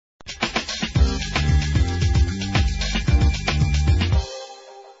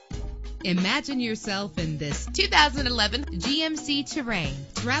Imagine yourself in this 2011 GMC Terrain.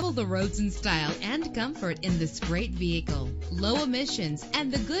 Travel the roads in style and comfort in this great vehicle. Low emissions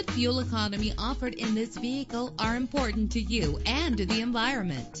and the good fuel economy offered in this vehicle are important to you and to the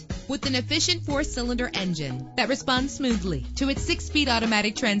environment. With an efficient 4-cylinder engine that responds smoothly to its 6-speed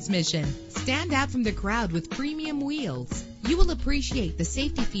automatic transmission, stand out from the crowd with premium wheels. You will appreciate the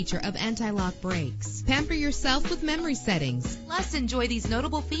safety feature of anti-lock brakes. Pamper yourself with memory settings. Plus, enjoy these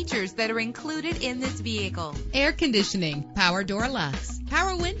notable features that are included in this vehicle: air conditioning, power door locks,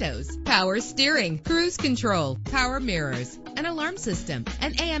 power windows, power steering, cruise control, power mirrors, an alarm system,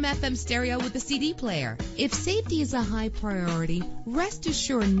 an AM/FM stereo with a CD player. If safety is a high priority, rest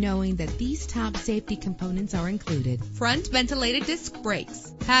assured knowing that these top safety components are included: front ventilated disc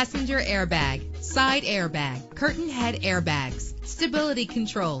brakes, passenger airbag, side airbag, curtain head airbags, stability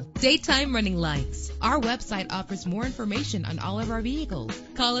control, daytime running lights. Our website offers more information on all of our vehicles.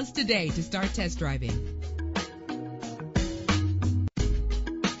 Call us today to start test driving.